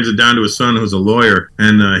father hands it down to his son, who's a lawyer,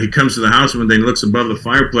 and he comes to the house one day and looks above the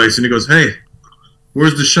fireplace, and he goes, "Hey,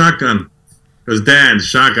 where's the shotgun?" He goes, "Dad, the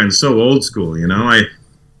shotgun's so old school. You know, I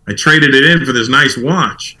traded it in for this nice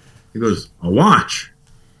watch." He goes, "A watch?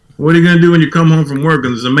 What are you gonna do when you come home from work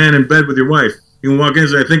and there's a man in bed with your wife? You can walk in and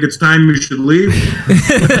say, 'I think it's time you should leave.'"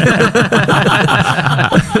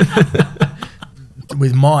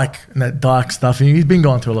 With Mike and that dark stuff, and he's been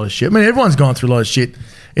going through a lot of shit. I mean, everyone's gone through a lot of shit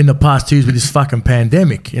in the past 2 years with this fucking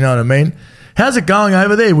pandemic. You know what I mean? How's it going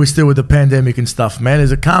over there? We're still with the pandemic and stuff, man.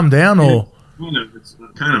 Has it calmed down or? It's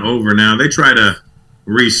kind of over now. They try to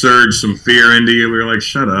resurge some fear into you. We're like,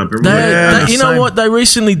 shut up. You know what? They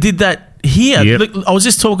recently did that here. Yep. Look, I was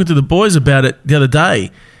just talking to the boys about it the other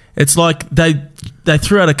day. It's like they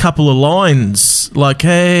threw out a couple of lines like,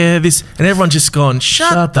 "Hey, this," and everyone's just gone,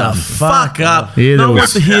 "Shut the fuck up." Yeah, no one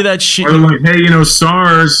wants to hear that shit. Or they're like, "Hey,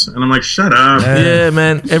 SARS," and I'm like, "Shut up." Yeah,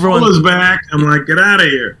 man. Everyone is back. I'm like, "Get out of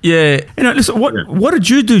here." Yeah. You know, listen, what did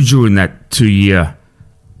you do during that 2-year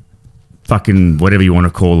fucking whatever you want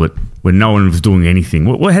to call it, when no one was doing anything?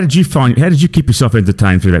 How did you keep yourself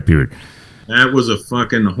entertained through that period? That was a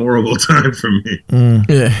fucking horrible time for me.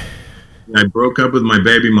 Yeah. I broke up with my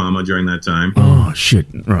baby mama during that time. Oh shit!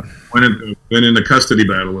 Right. Been in a custody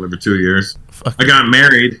battle with her for 2 years. I got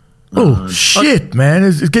married. Oh shit, man!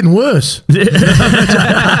 It's getting worse. I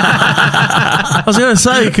was going to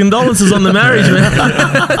say condolences on the marriage, man.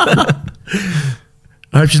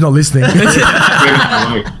 I hope she's not listening.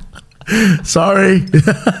 Sorry.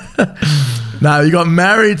 No, you got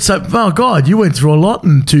married. So, oh God, you went through a lot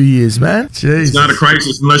in 2 years, man. Jeez. It's not a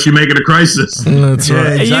crisis unless you make it a crisis. That's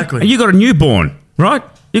right. Exactly. You got a newborn, right?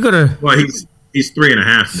 You got a Well, he's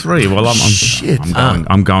 3.5. 3. Well, Shit.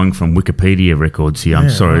 I'm going from Wikipedia records here.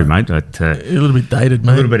 I'm sorry, mate. But, A little bit dated,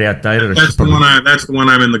 mate. a little bit outdated. That's the one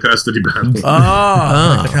I'm in the custody battle.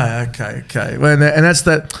 Oh, okay. Well, and that's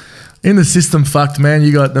that. In the system, fucked, man.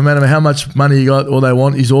 You got, no matter how much money you got, all they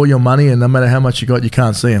want is all your money, and no matter how much you got, you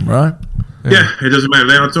can't see them, right? Yeah, it doesn't matter.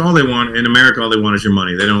 That's all they want in America. All they want is your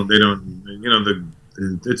money. They don't. You know,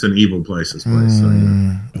 it's an evil place. This place. So,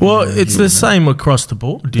 yeah. Well, it's the same across the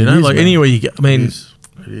board. You know, is, like man. anywhere you go. I mean,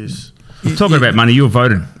 It is. Talking about money, you were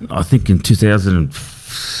voted, I think, in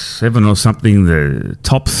 2007 or something, the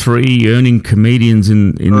top 3 earning comedians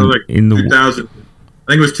in the 2000.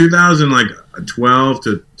 I think it was 2012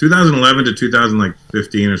 to 2011 to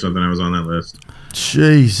 2015 or something. I was on that list.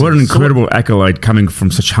 Jeez. What an incredible accolade coming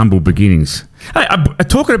from such humble beginnings. Hey,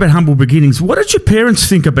 talking about humble beginnings, what did your parents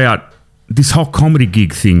think about this whole comedy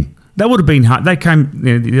gig thing? That would have been hard. They came,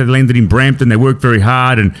 they landed in Brampton. They worked very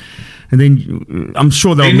hard, and then I'm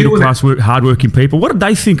sure they were middle class, hardworking people. What did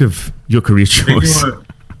they think of your career choice?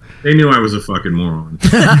 They knew I was a fucking moron.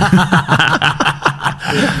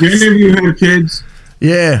 Do any of you have kids?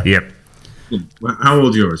 Yeah. Yep. How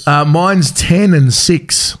old's yours? Mine's 10 and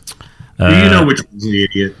 6. Do you know which one's the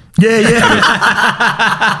idiot? Yeah.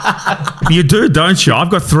 You do, don't you? I've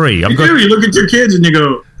got 3. You look at your kids and you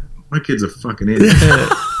go, my kid's a fucking idiot.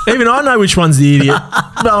 even I know which one's the idiot.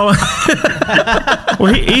 No.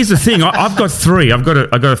 Well, here's the thing. I've got 3. I've got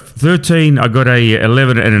a 13, I've got a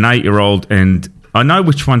 11 and an 8-year-old, and I know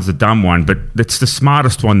which one's the dumb one, but it's the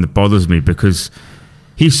smartest one that bothers me because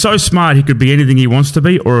he's so smart he could be anything he wants to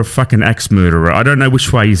be or a fucking axe murderer. I don't know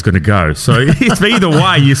which way he's going to go. So if either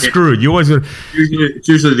way, you're screwed. You always got. It's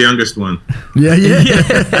usually the youngest one. Yeah.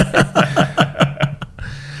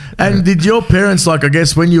 And did your parents, like, I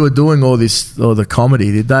guess when you were doing all this, or the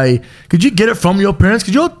comedy, could you get it from your parents?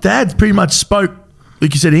 Because your dad pretty much spoke,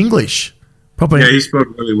 like you said, English. Properly. Yeah, he spoke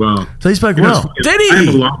really well. So he spoke well. Did he? I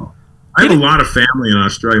have a lot of family in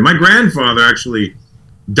Australia. My grandfather actually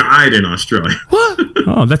died in Australia. What?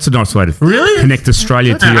 Oh, that's a nice way to Really? connect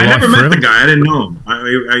Australia to your I life never met forever. the guy. I didn't know him.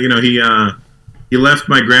 He left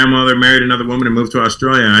my grandmother, married another woman, and moved to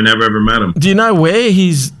Australia. I never ever met him. Do you know where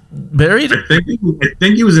he's buried? I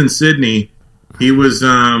think he was in Sydney, He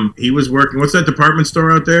was working. What's that department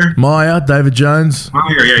store out there? Meyer, David Jones.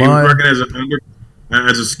 Meyer, yeah. He was working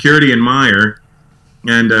as a security in Meyer,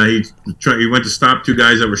 and he went to stop two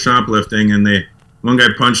guys that were shoplifting, and one guy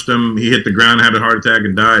punched him. He hit the ground, had a heart attack,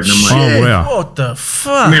 and died. And I'm like, Oh, wow. What the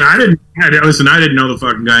fuck? I mean, I didn't know the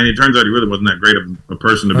fucking guy, and it turns out he really wasn't that great of a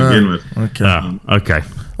person to begin with. Okay. Okay.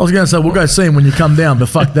 I was going to say, we'll go see him when you come down, but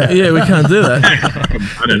fuck that. Yeah, we can't do that.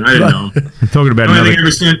 I didn't know. I'm talking about The only, another.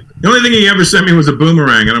 the only thing he ever sent me was a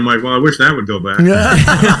boomerang, and I'm like, well, I wish that would go back.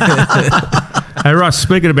 Hey, Russ,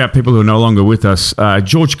 speaking about people who are no longer with us,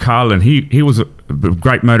 George Carlin, he was a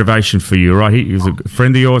great motivation for you, right? He was a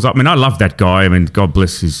friend of yours. I mean, I love that guy. I mean, God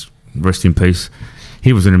bless his, rest in peace.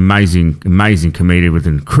 He was an amazing comedian with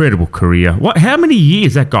an incredible career. How many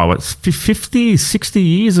years that guy? What, 50, 60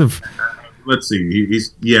 years of... Let's see.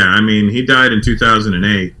 He died in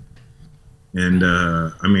 2008, and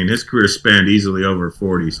I mean, his career spanned easily over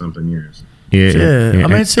 40-something years. Yeah. I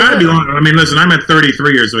mean, it's Gotta be long. I mean, listen, I'm at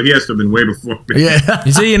 33 years, so he has to have been way before me. yeah.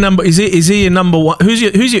 Is he your number? Is he your number one? Who's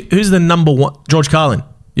the number one? George Carlin.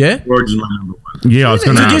 Yeah. George is my number one. Yeah, I was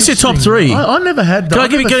going to Give us your top three. I never had that.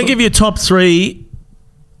 Can I give you a top three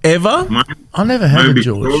ever? I never had a Mine would be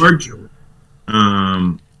George.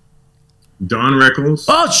 Don Rickles.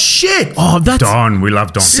 Oh, shit. Oh, that's Don. We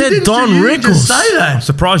love Don. said Don You didn't Rickles. just say I'm that.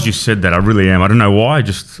 surprised you said that. I really am. I don't know why.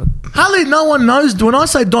 Just Hardly no one knows. When I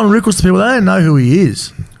say Don Rickles to people, they don't know who he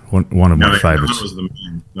is. one of my Don favourites. was the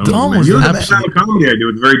man. Don was You the know man. the style of comedy I do.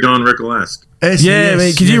 It's very Don Rickle-esque. Yes, Yeah,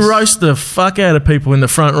 yes, because you yes. roast the fuck out of people in the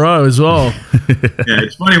front row as well. Yeah,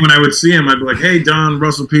 it's funny when I would see him, I'd be like, "Hey, Don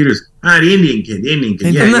Russell Peters, the Indian kid, yeah,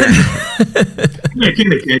 And yeah.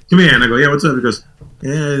 then- Come here, and I go, yeah, what's up? He goes,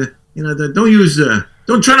 yeah,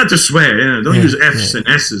 don't try not to swear, don't use F's and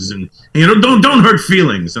S's, and don't hurt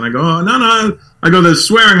feelings. And I go, oh, no, I go, the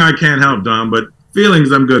swearing I can't help, Don, but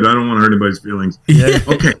feelings I'm good. I don't want to hurt anybody's feelings. Yeah.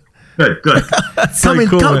 Okay, good.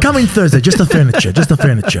 Coming Thursday, just the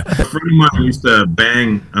furniture. A friend of mine used to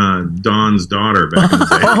bang Don's daughter back in the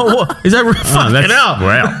day. Oh, what? Is that fucking hell?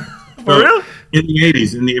 Wow. For real? In the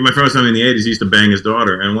 80s, my first time in the 80s, he used to bang his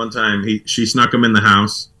daughter. And one time, she snuck him in the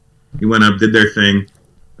house. He went up, did their thing. It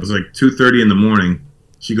was like 2:30 in the morning.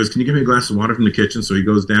 She goes, can you give me a glass of water from the kitchen? So he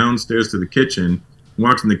goes downstairs to the kitchen,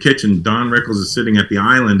 walks in the kitchen. Don Rickles is sitting at the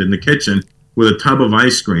island in the kitchen with a tub of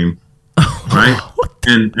ice cream, right?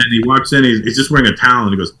 And he walks in, he's just wearing a towel,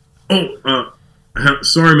 and he goes,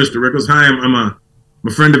 sorry, Mr. Rickles. Hi, I'm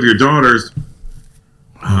a friend of your daughter's.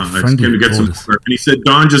 I just came to get some water. And he said,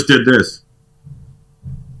 Don just did this.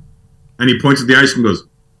 And he points at the ice cream and goes,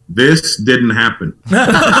 this didn't happen.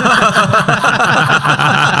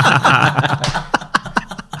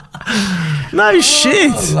 No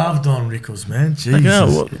shit. I love Don Rickles, man. Jesus. Yeah,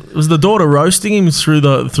 was the daughter roasting him through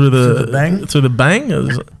the bang? Through the bang? It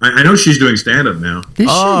was- I know she's doing stand-up now. Is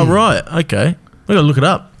oh, she? right. Okay. We gotta look it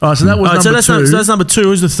up. Oh, so that was Alright, number two. so that's number two.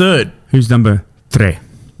 Who's the third? Who's number three?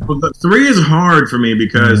 Well, the 3 is hard for me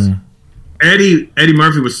because Eddie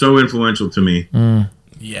Murphy was so influential to me.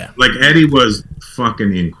 Yeah. Like, Eddie was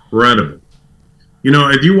fucking incredible. You know,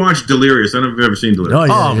 if you watch Delirious, I don't know if you've ever seen Delirious.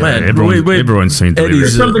 Oh, man. Everyone's seen Eddie's- Delirious.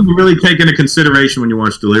 There's something to really take into consideration when you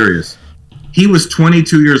watch Delirious. He was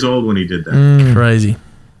 22 years old when he did that. Crazy.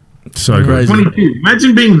 So good. Crazy. 22.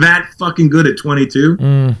 Imagine being that fucking good at 22.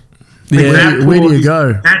 Yeah. That Where do you poised,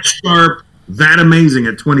 go? That sharp, that amazing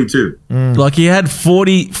at 22. Like he had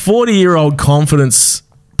 40-year-old confidence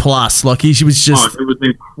plus. Like he was Oh, just it was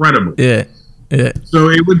incredible. yeah. So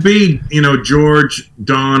it would be, George,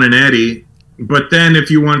 Don, and Eddie. But then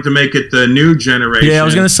if you wanted to make it the new generation. Yeah, I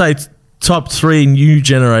was going to say top 3 new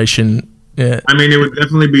generation. Yeah. I mean, it would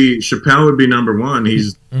definitely be, Chappelle would be number 1.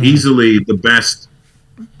 He's easily the best.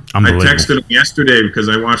 I Unbelievable. texted him yesterday because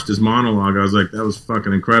I watched his monologue. I was like, that was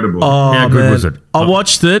fucking incredible. Oh, How good man. was it? I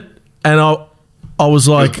watched it and I was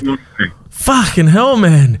like, fucking hell,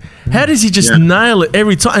 man. How does he just nail it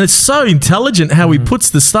every time? And it's so intelligent how he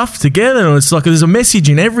puts the stuff together. And it's like there's a message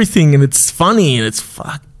in everything and it's funny and it's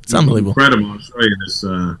unbelievable. Incredible. I'll show you this.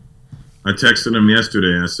 I texted him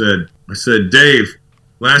yesterday. I said, Dave,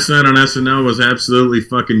 last night on SNL was absolutely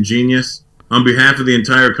fucking genius. On behalf of the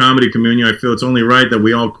entire comedy community, I feel it's only right that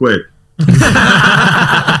we all quit.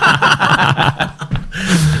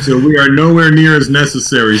 So we are nowhere near as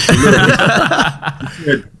necessary. So he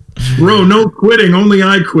said, bro, no quitting, only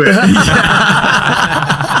I quit.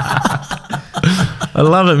 I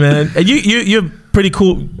love it, man. And you're pretty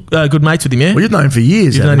cool, good mates with him, yeah? Well, you've known him for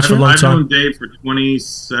years. You've known haven't him for a long I've time. known Dave for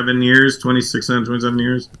 27 years, 26, 27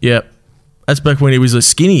 years. Yeah. That's back when he was a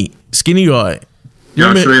skinny guy. Yeah,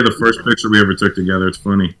 I'll remember- show you the first picture we ever took together. It's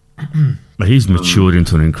funny. But he's matured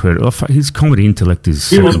into an incredible. His comedy intellect is.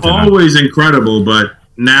 He was second to none. always incredible, but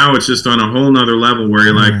now it's just on a whole nother level where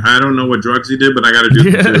you're like, I don't know what drugs he did, but I got to do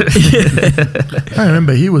it too. I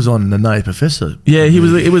remember he was on The Nutty Professor. Yeah, he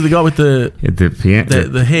was. It was the guy with the The piano.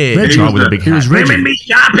 the hair. Reggie guy was with the the- big he was hat. Reggie. Women be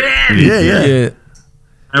shopping! Yeah. Yeah,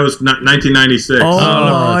 That was 1996. Oh,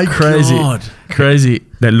 my crazy. God. crazy.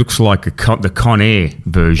 That looks like the Con Air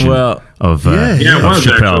version Well, of yeah, Yeah, it of was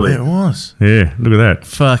Chappelle. actually. Yeah, it was. Yeah, look at that.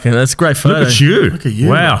 Fucking, that's a great photo. Look at you. Look at you,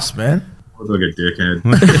 Wow. Ross, man. I look like a dickhead.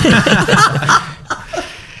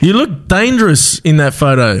 You look dangerous in that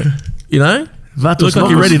photo. You know, Vatos look like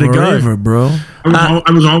you're ready to go. forever, bro. I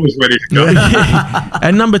was always ready to go.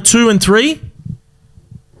 And number 2 and 3.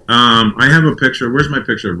 I have a picture. Where's my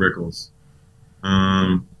picture of Rickles?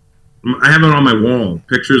 I have it on my wall.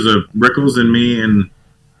 Pictures of Rickles and me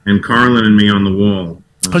and Carlin and me on the wall.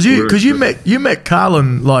 Because you met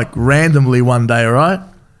Carlin like randomly one day, right?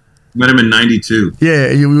 Met him in '92.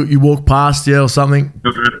 Yeah, you walked past or something.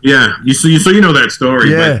 Yeah, so you know that story.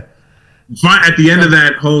 Yeah. But at the end of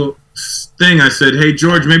that whole thing, I said, "Hey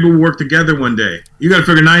George, maybe we'll work together one day." You got to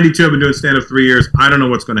figure '92. I've been doing stand up 3 years. I don't know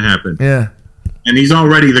what's going to happen. Yeah. And he's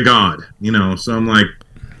already the god, So I'm like,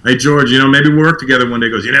 "Hey George, maybe we'll work together one day."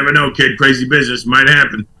 He goes, "You never know, kid. Crazy business might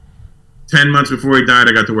happen." 10 months before he died,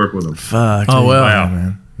 I got to work with him. Fuck. Oh, wow.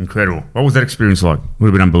 man. Incredible. What was that experience like? Would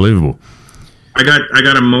have been unbelievable. I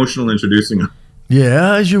got emotional introducing him.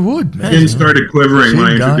 Yeah, as you would, man. Chin started quivering when I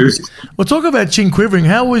Chin going. introduced him. Well, talk about chin quivering.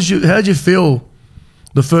 How'd you feel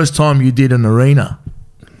the first time you did an arena?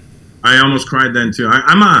 I almost cried then too.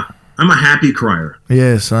 I'm a happy crier.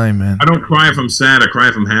 Yeah, same, man. I don't cry if I'm sad. I cry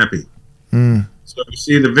if I'm happy. So you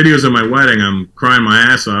see the videos of my wedding, I'm crying my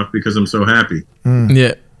ass off because I'm so happy.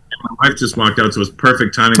 Yeah. My wife just walked out, so it was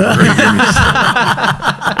perfect timing for her to give me.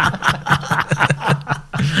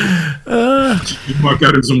 She walked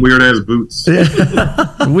out in some weird ass boots.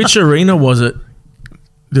 Which arena was it?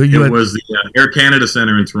 You It had- was the Air Canada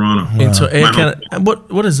Center in Toronto. And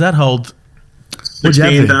what does that hold? What'd you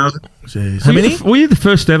have there? 16,000. Jeez. How many? Were you the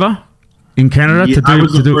first ever in Canada Yeah, to do? I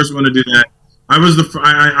was to the do first one to do that. I was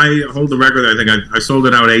I hold the record. I think I sold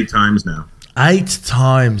it out 8 times now. 8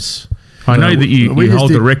 times. I know that you We just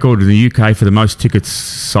hold the did- record in the UK for the most tickets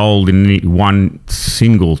sold in any one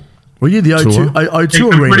single. Were you the O2, Tour?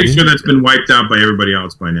 O2 I'm arena? pretty sure that's been wiped out by everybody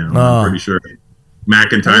else by now. Oh. I'm pretty sure.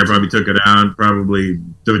 McIntyre probably took it out. Probably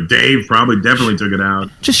Dave definitely took it out.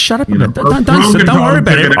 Just shut up You a know, bit. Rogan Don't worry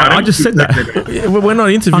about took it. out. I just said that. We're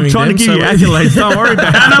not interviewing I'm trying to them, give you so accolades. Don't worry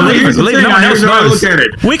about it. No, here's the thing. No one else Here's how I knows. look at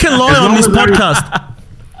it. we can lie As on long this as I- podcast.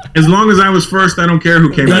 As long as I was first, I don't care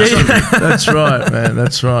who came out. That's right, man.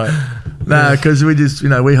 That's right. No, because we just,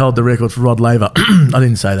 we hold the record for Rod Laver. I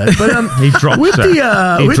didn't say that. But He drops with it.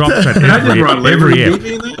 the, He with drops the, it I did Rod Laver. every You year. beat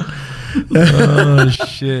me in that? Oh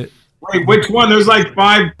shit! Wait, which one? There's like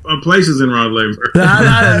 5 places in Rod Laver.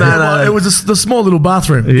 no. It was the small little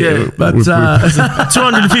bathroom. Yeah. But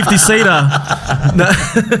 250 seater.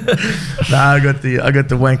 I got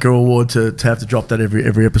the wanker award to have to drop that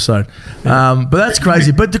every episode. But that's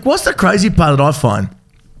crazy. But what's the crazy part that I find?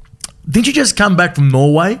 Didn't you just come back from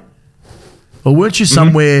Norway? Or weren't you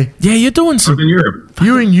somewhere? Yeah, you're doing some In Europe.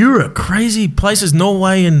 You're in Europe. crazy places,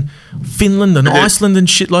 Norway and Finland and I did. Iceland and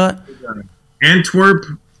shit like that. Antwerp,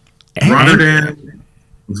 Rotterdam,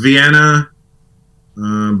 Vienna,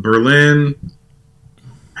 Berlin,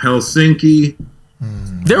 Helsinki,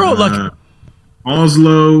 They're all like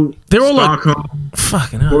Oslo, They're all like- Stockholm,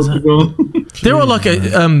 fucking hell. is that- Portugal. They're all like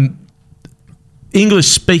English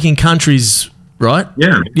speaking countries, right?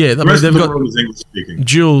 Yeah. Yeah, The I mean, rest they've of the got- world is English speaking.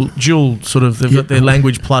 Dual sort of. They've got their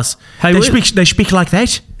language plus. Hey, They speak like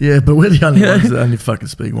that. Yeah, but we're the only ones that only fucking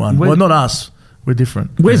speak one. Where- Well, not us. We're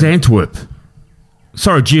different. Where's Antwerp?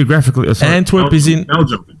 Sorry, geographically. Sorry. Antwerp is in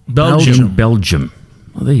Belgium. Belgium. In Belgium.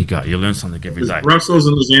 Well, there you go. You learn something every day. Brussels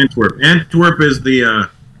and there's Antwerp. Antwerp is the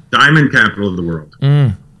diamond capital of the world.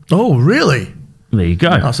 Oh, really? There you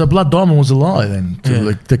go. Oh, so Blood Diamond was a lie then to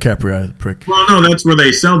Yeah. DiCaprio, the prick. Well, no, that's where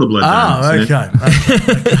they sell the blood Oh, diamonds.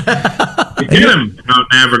 okay. They get them out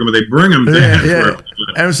in Africa, but they bring them to yeah. Antwerp.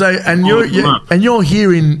 And so, and Oh, you're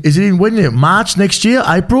here in? Is it in when? March next year?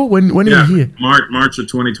 April? When are Yeah, you here? March of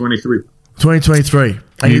 2023. 2023.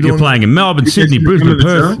 And You're doing- playing in Melbourne, guys Sydney, gonna come Brisbane, to the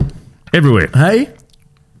Perth, everywhere. Hey.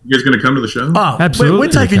 You guys going to come to the show? Oh, Absolutely. We're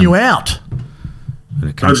taking you out.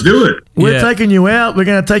 Let's do it. We're Yeah. taking you out. We're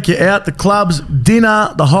going to take you out. The clubs, dinner,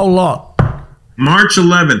 the whole lot. March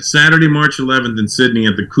 11th, Saturday, March 11th in Sydney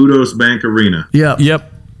at the Kudos Bank Arena, Yeah.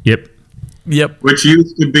 Yep. Yep. Yep. which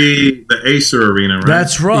used to be the Acer Arena, right?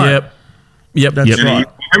 That's right. Yep. That's Yep. And right.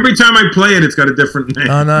 every time I play it, it's got a different name.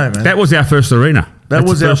 I know, man. That was our first arena. That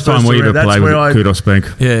was our first time we arena. ever That's played with where the Kudos Bank.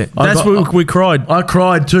 Yeah, that's where we cried. I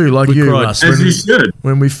cried too, like We you, cried. Russ, As you should.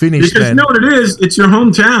 when we finished. Because you Man. know what it is? It's your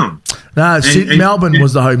hometown. No, Melbourne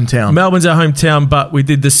was the hometown. Melbourne's our hometown, but we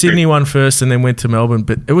did the Sydney one first and then went to Melbourne.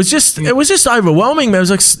 But it was just overwhelming, man. It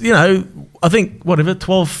was like, you know, I think,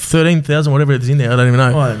 12, 13,000, whatever it is in there. I don't even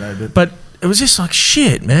know. I don't know, But it was just like,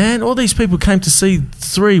 shit, man. All these people came to see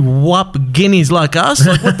three whup guineas like us.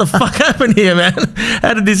 Like, what the fuck happened here, man?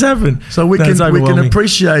 How did this happen? So we No, it's can overwhelming.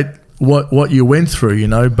 appreciate what you went through, you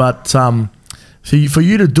know, but for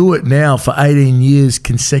you to do it now for 18 years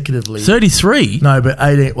consecutively. 33? No, but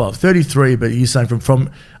 33, but you're saying from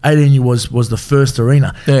 18 you was the first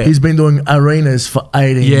arena. Yeah. He's been doing arenas for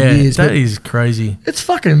 18 Yeah, years. that but is crazy. it's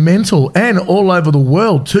fucking mental, and all over the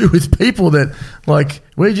world too, with people that, like,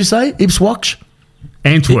 where did you say? Ipswich?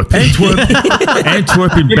 Antwerp.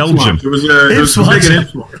 Antwerp in Belgium. It was big in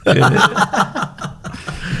Ipswich.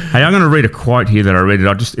 Hey, I'm going to read a quote here that I read.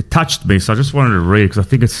 It touched me, so I just wanted to read it because I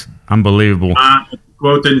think it's unbelievable. The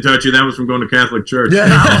quote didn't touch you. That was from going to Catholic church. Yeah.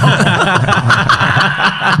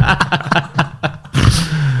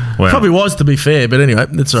 Well, Probably was, to be fair, but anyway,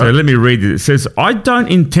 that's all so right. let me read it. It says, I don't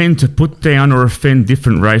intend to put down or offend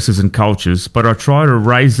different races and cultures, but I try to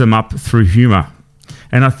raise them up through humour.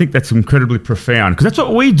 And I think that's incredibly profound because that's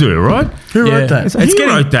what we do, right? Who Yeah. wrote that? He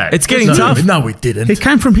wrote that. It's getting no, tough. No, we didn't. It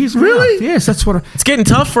came from his Really? mouth. Yes, that's what. It's getting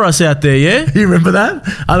tough for us out there, yeah? You remember that?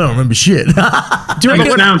 I don't remember shit. Do you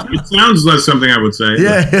reckon, It sounds like something I would say.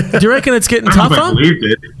 Yeah. do you reckon it's getting I don't know if I tougher? believed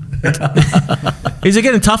it. Is it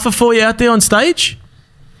getting tougher for you out there on stage?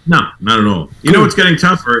 No, not at all. You know what's getting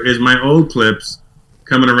tougher is my old clips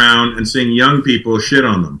coming around and seeing young people shit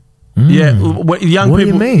on them. Yeah, young What do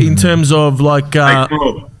you people mean? in terms of like, Like,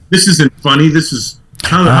 oh, this isn't funny. This is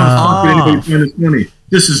how the fuck can anybody find this funny?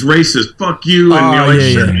 This is racist. Fuck you. And you're like,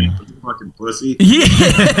 yeah, shut yeah. up, you fucking pussy.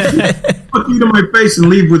 yeah, Fuck you to my face and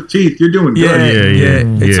leave with teeth. You're doing good.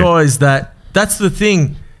 yeah. It's yeah. always that. That's the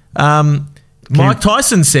thing. Mike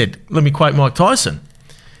Tyson said. Let me quote Mike Tyson.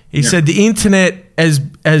 He said the internet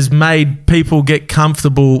has made people get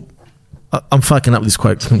comfortable. I'm fucking up this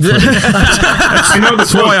quote. I know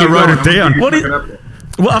That's why I wrote it down. What do you-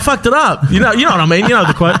 Well, I fucked it up. You know what I mean. You know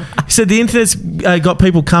the quote. He said the internet's got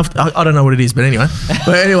people comfortable. I don't know what it is, but anyway,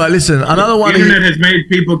 But anyway, listen, another The one. internet has made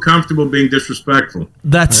people comfortable being disrespectful.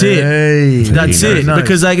 that's it. Hey, That's very it. nice.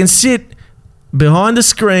 Because they can sit behind the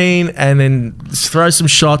screen and then throw some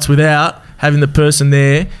shots without having the person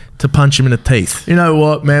there to punch him in the teeth. You know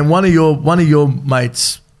what, man? One of your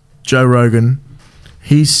mates, Joe Rogan,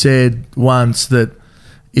 he said once that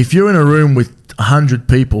if you're in a room with 100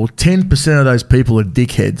 people, 10% of those people are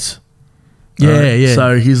dickheads. Yeah, Right? yeah.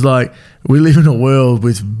 So he's like, we live in a world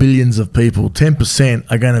with billions of people. 10%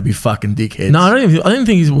 are going to be fucking dickheads. No, I don't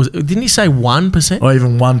think he was. Didn't he say 1%? Or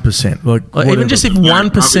even 1%. Like Or even just if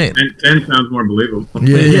 1%. 10 sounds more believable.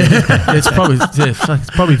 Yeah, yeah. Yeah, it's probably it's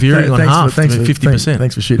probably veering on half. Thanks for 50%.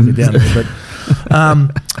 Thanks for shooting me down there.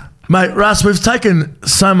 But, mate, Russ, we've taken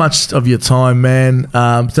so much of your time, man.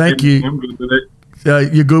 Thank you. I'm good with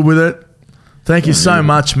it. You're good with it. Thank you so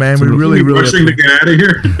much, man. We really, really. Rushing to get out of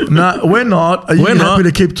here. No, we're not. Are you We're happy not.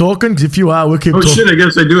 to keep talking? Because if you are, we'll keep Oh talking. shit! I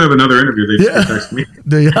guess I do have another interview. They just text me.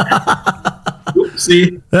 Do you?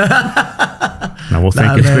 See, No, well, thank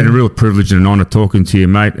Nah, you. It's man. been a real privilege and an honour talking to you,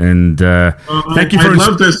 mate. And thank you for. I'd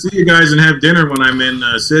love to see you guys and have dinner when I'm in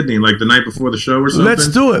Sydney, like the night before the show or something. Let's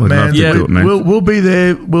do it, Would man. love to do it, man. We'll be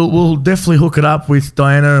there. We'll definitely hook it up with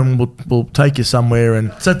Diana, and we'll take you somewhere.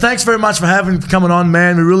 And so, thanks very much for coming on,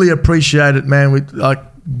 man. We really appreciate it, man. We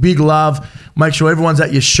big love. Make sure everyone's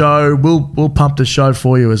at your show. We'll pump the show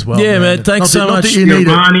for you as well. Yeah, man. Thanks so Not much. that you need it.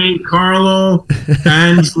 Giovanni, Carlo,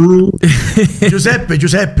 Andrew. Giuseppe.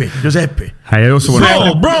 Hey, I also want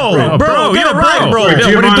to. Bro, yeah, bro. Yeah, what are you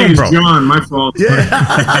Giovanni doing, is bro? John. My fault.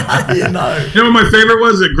 Yeah, you know. You know what my favorite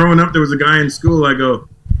was? That growing up, there was a guy in school. I go,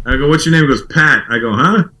 what's your name? He goes, Pat. I go,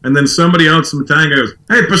 huh? And then somebody else, some Italian guy goes,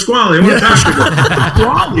 hey, Pasquale, I want to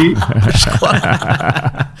talk to you.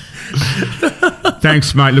 Pasquale?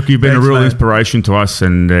 Thanks, mate. Look, you've been Thanks, a real mate. inspiration to us,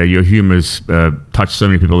 and your humour's touched so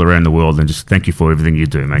many people around the world. And just thank you for everything you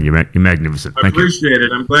do, man. You're magnificent. I Thank you. appreciate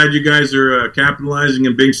it. I'm glad you guys are capitalizing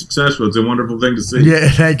and being successful. It's a wonderful thing to see. Yeah,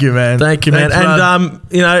 thank you, man. Thank you, man. Thanks,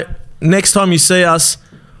 And next time you see us,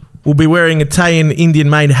 we'll be wearing Italian Indian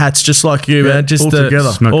made hats just like you, man. Just all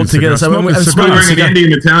together. Smoking all together. cigars. So when Smoking and cigars. I'm wearing smoking an cigar-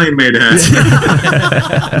 Indian Italian made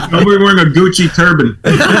hat. I'm wearing a Gucci turban.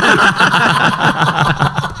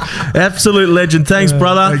 Absolute legend. Thanks,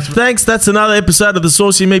 brother. Thanks. That's another episode of the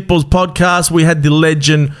Saucy Meatballs podcast. We had the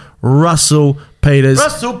legend Russell Peters.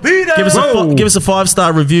 Russell Peters. Give us a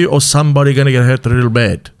 5-star review, or somebody going to get hurt a little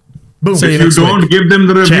bad. Boom. See you If you next don't week. give them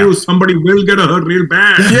the review, Ciao. somebody will get hurt real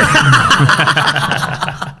bad.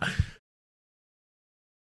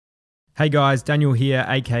 Hey guys, Daniel here,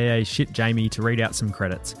 aka Shit Jamie, to read out some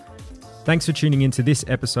credits. Thanks for tuning into this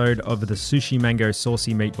episode of the Sushi Mango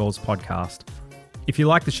Saucy Meatballs podcast. If you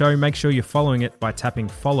like the show, make sure you're following it by tapping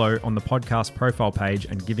follow on the podcast profile page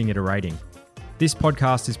and giving it a rating. This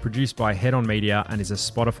podcast is produced by Head On Media and is a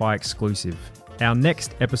Spotify exclusive. Our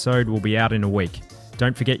next episode will be out in a week.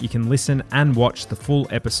 Don't forget you can listen and watch the full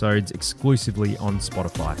episodes exclusively on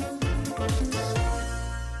Spotify.